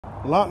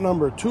Lot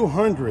number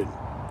 200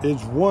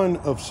 is one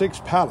of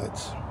 6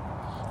 pallets.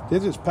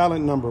 This is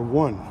pallet number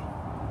 1.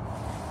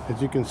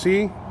 As you can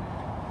see,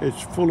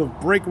 it's full of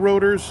brake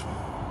rotors,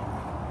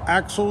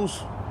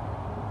 axles,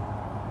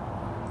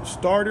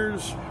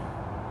 starters,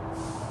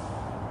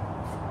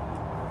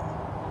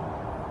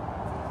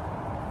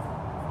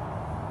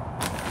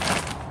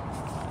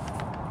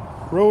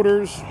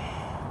 rotors,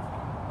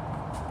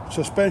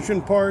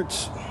 suspension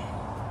parts,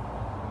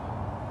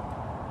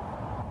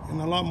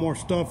 and a lot more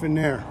stuff in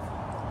there.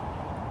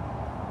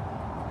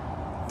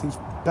 These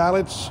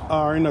pallets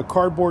are in a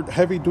cardboard,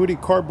 heavy-duty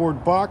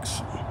cardboard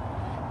box,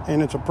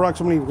 and it's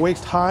approximately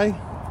waist high.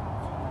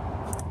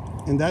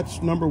 And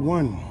that's number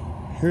 1.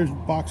 Here's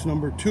box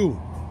number 2,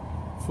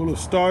 full of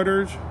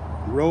starters,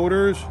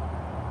 rotors.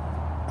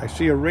 I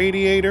see a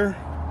radiator,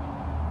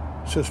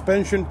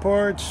 suspension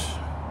parts,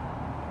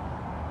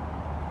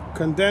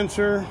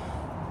 condenser,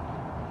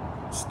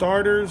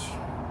 starters,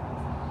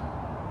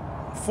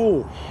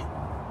 full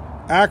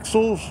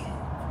axles.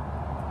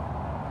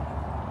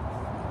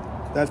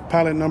 That's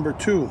pallet number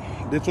 2.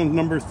 This one's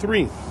number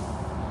 3.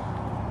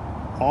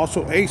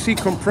 Also AC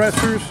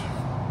compressors.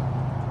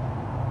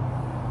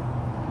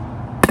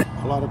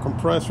 A lot of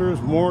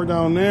compressors, more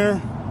down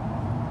there.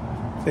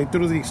 They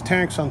threw these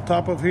tanks on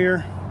top of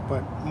here,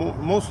 but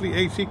mostly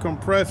AC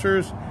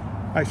compressors.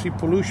 I see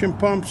pollution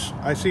pumps.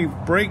 I see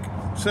brake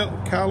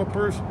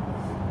calipers,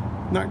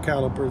 not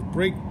calipers,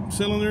 brake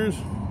cylinders.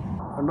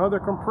 Another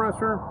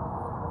compressor,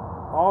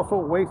 also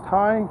waist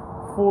high,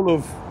 full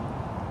of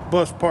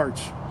bus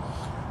parts.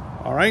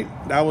 All right,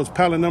 that was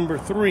pallet number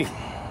 3.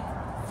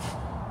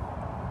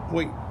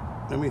 Wait,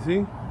 let me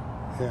see.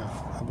 Yeah,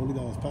 I believe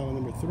that was pallet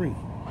number 3.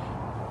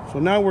 So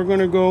now we're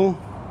gonna go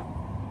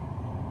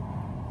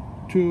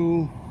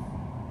to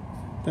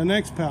the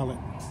next pallet.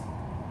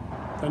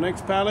 The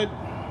next pallet,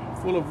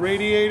 full of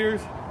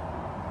radiators,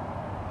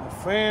 a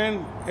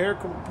fan,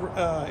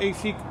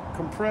 AC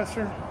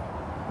compressor.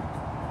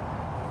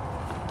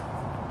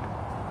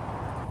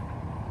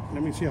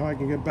 Let me see how I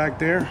can get back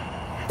there.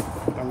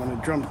 I'm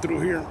gonna jump through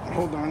here.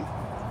 Hold on.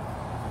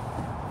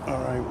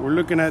 All right, we're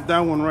looking at that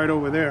one right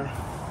over there.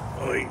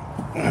 Oy.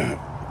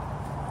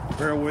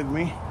 Bear with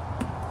me.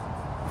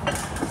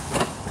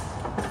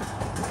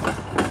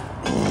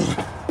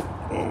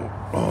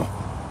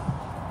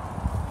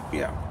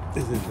 Yeah,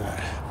 this is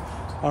that.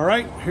 All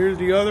right, here's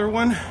the other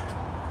one.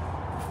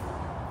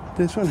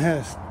 This one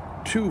has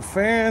 2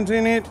 fans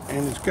in it,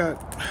 and it's got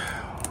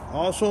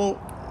also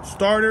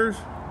starters.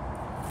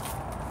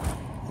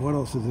 What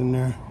else is in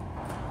there?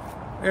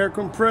 Air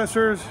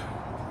compressors,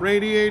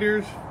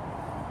 radiators,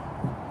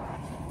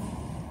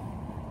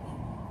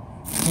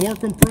 more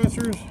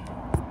compressors,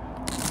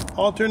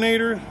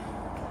 alternators.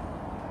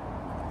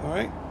 All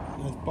right,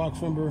 that's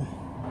box number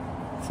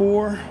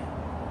 4.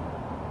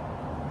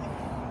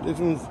 This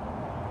one's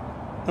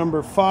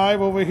number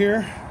 5 over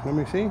here. Let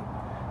me see.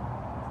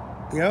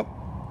 Yep.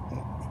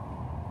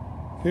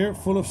 Here,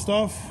 full of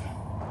stuff.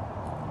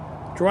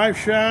 Drive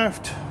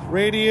shaft,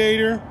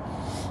 radiator,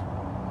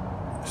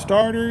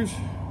 starters,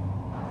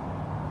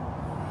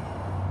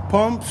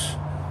 pumps,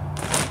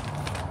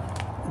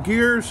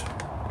 gears.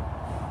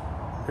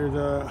 There's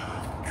a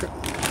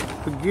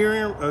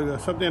gear,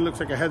 something that looks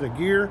like it has a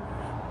gear.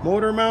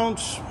 Motor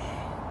mounts,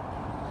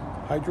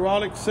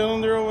 hydraulic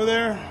cylinder over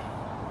there,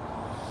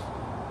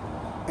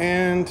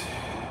 and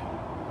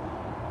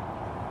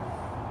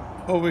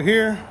over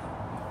here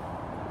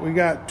we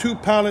got 2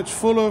 pallets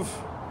full of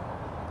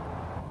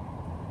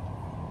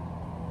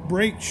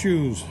brake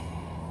shoes.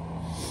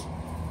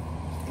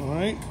 All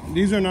right,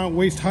 these are not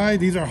waist high,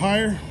 these are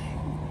higher.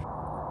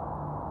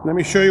 Let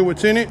me show you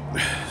what's in it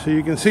so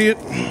you can see it.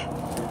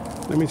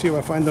 Let me see if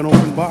I find an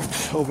open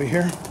box over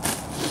here.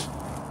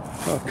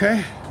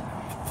 Okay,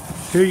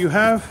 here you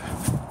have,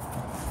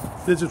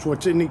 this is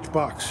what's in each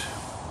box.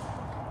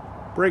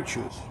 Brake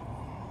shoes.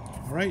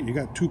 All right, you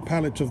got 2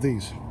 pallets of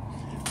these.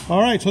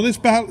 All right, so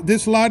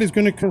this lot is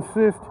going to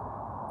consist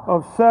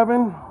of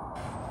 7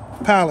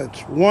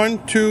 pallets.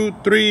 1, 2,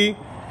 3,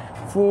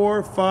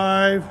 4,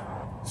 5,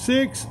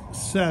 6,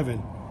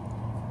 7.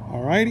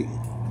 All righty.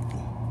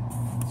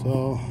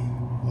 So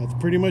that's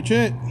pretty much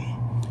it.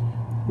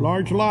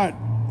 Large lot.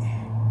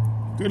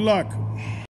 Good luck.